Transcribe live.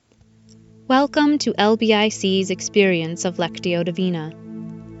Welcome to LBIC's experience of Lectio Divina.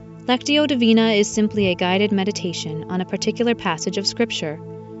 Lectio Divina is simply a guided meditation on a particular passage of Scripture.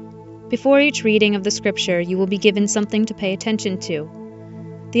 Before each reading of the Scripture, you will be given something to pay attention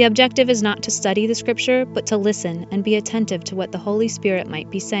to. The objective is not to study the Scripture, but to listen and be attentive to what the Holy Spirit might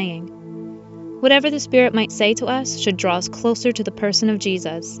be saying. Whatever the Spirit might say to us should draw us closer to the person of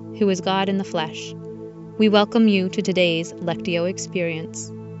Jesus, who is God in the flesh. We welcome you to today's Lectio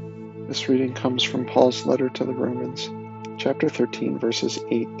experience. This reading comes from Paul's letter to the Romans, chapter 13, verses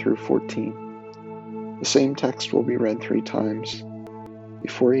 8 through 14. The same text will be read 3 times.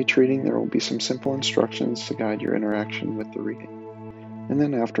 Before each reading, there will be some simple instructions to guide your interaction with the reading. And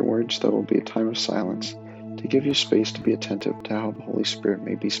then afterwards, there will be a time of silence to give you space to be attentive to how the Holy Spirit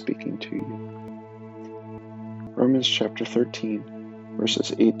may be speaking to you. Romans chapter 13,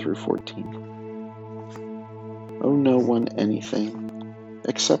 verses 8 through 14. Owe no one anything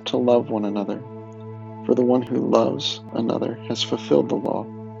except to love one another, for the one who loves another has fulfilled the law.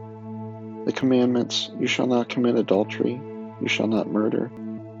 The commandments, you shall not commit adultery, you shall not murder,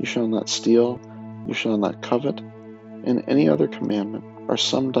 you shall not steal, you shall not covet, and any other commandment are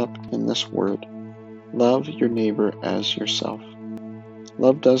summed up in this word: love your neighbor as yourself.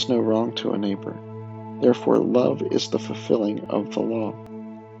 Love does no wrong to a neighbor, therefore love is the fulfilling of the law.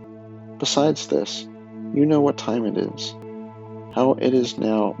 Besides this, you know what time it is, how it is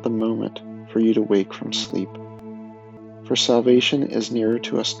now the moment for you to wake from sleep. For salvation is nearer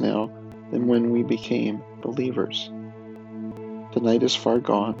to us now than when we became believers. The night is far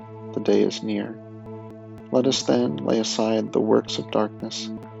gone, the day is near. Let us then lay aside the works of darkness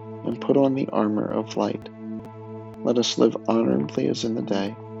and put on the armor of light. Let us live honorably as in the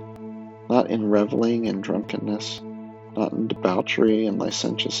day, not in reveling and drunkenness, not in debauchery and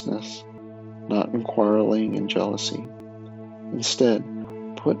licentiousness, not in quarreling and jealousy. Instead,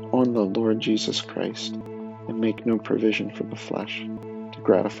 put on the Lord Jesus Christ and make no provision for the flesh to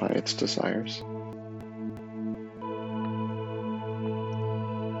gratify its desires.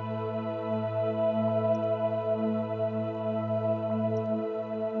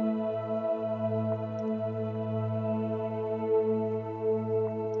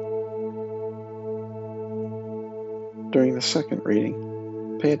 During the second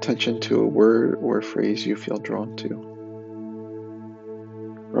reading, pay attention to a word or a phrase you feel drawn to.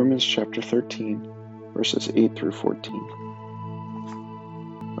 Romans chapter 13, verses 8 through 14.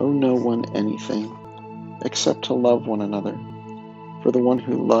 Owe no one anything except to love one another, for the one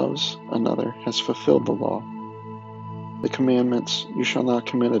who loves another has fulfilled the law. The commandments, you shall not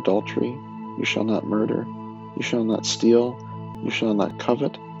commit adultery, you shall not murder, you shall not steal, you shall not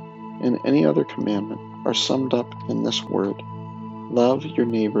covet, and any other commandment are summed up in this word: love your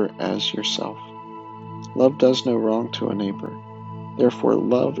neighbor as yourself. Love does no wrong to a neighbor, therefore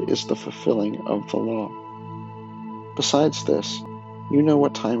love is the fulfilling of the law. Besides this, you know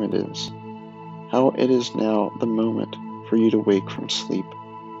what time it is, how it is now the moment for you to wake from sleep.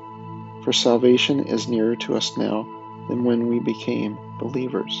 For salvation is nearer to us now than when we became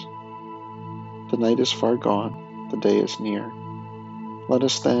believers. The night is far gone, the day is near. Let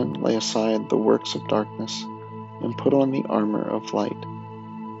us then lay aside the works of darkness and put on the armor of light.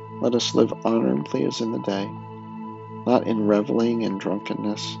 Let us live honorably as in the day, not in reveling and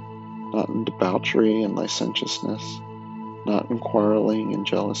drunkenness, not in debauchery and licentiousness, not in quarreling and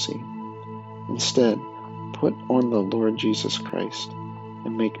jealousy. Instead, put on the Lord Jesus Christ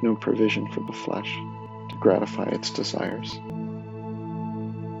and make no provision for the flesh to gratify its desires.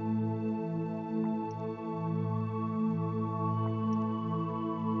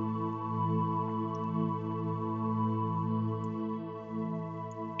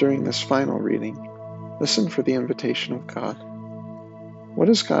 During this final reading, listen for the invitation of God. What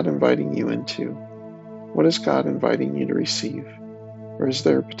is God inviting you into? What is God inviting you to receive? Or is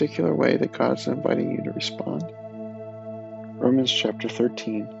there a particular way that God's inviting you to respond? Romans chapter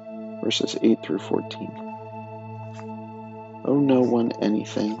 13, verses 8 through 14. Owe no one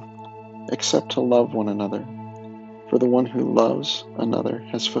anything except to love one another, for the one who loves another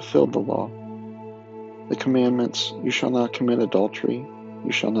has fulfilled the law. The commandments, you shall not commit adultery,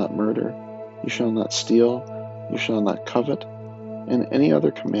 you shall not murder, you shall not steal, you shall not covet, and any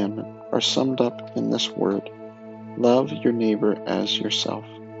other commandment are summed up in this word: love your neighbor as yourself.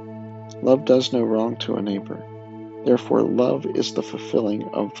 Love does no wrong to a neighbor, therefore love is the fulfilling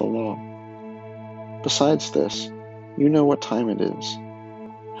of the law. Besides this, you know what time it is,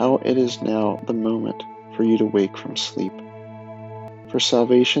 how it is now the moment for you to wake from sleep. For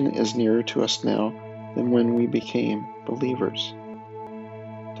salvation is nearer to us now than when we became believers.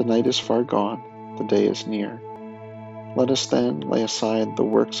 The night is far gone, the day is near. Let us then lay aside the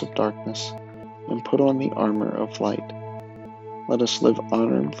works of darkness and put on the armor of light. Let us live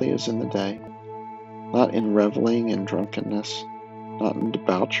honorably as in the day, not in reveling and drunkenness, not in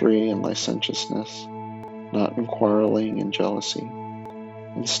debauchery and licentiousness, not in quarreling and jealousy.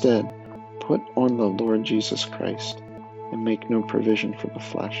 Instead, put on the Lord Jesus Christ and make no provision for the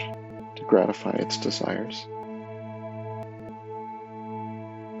flesh to gratify its desires.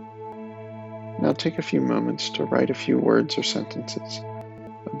 Now take a few moments to write a few words or sentences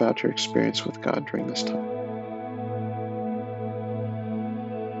about your experience with God during this time.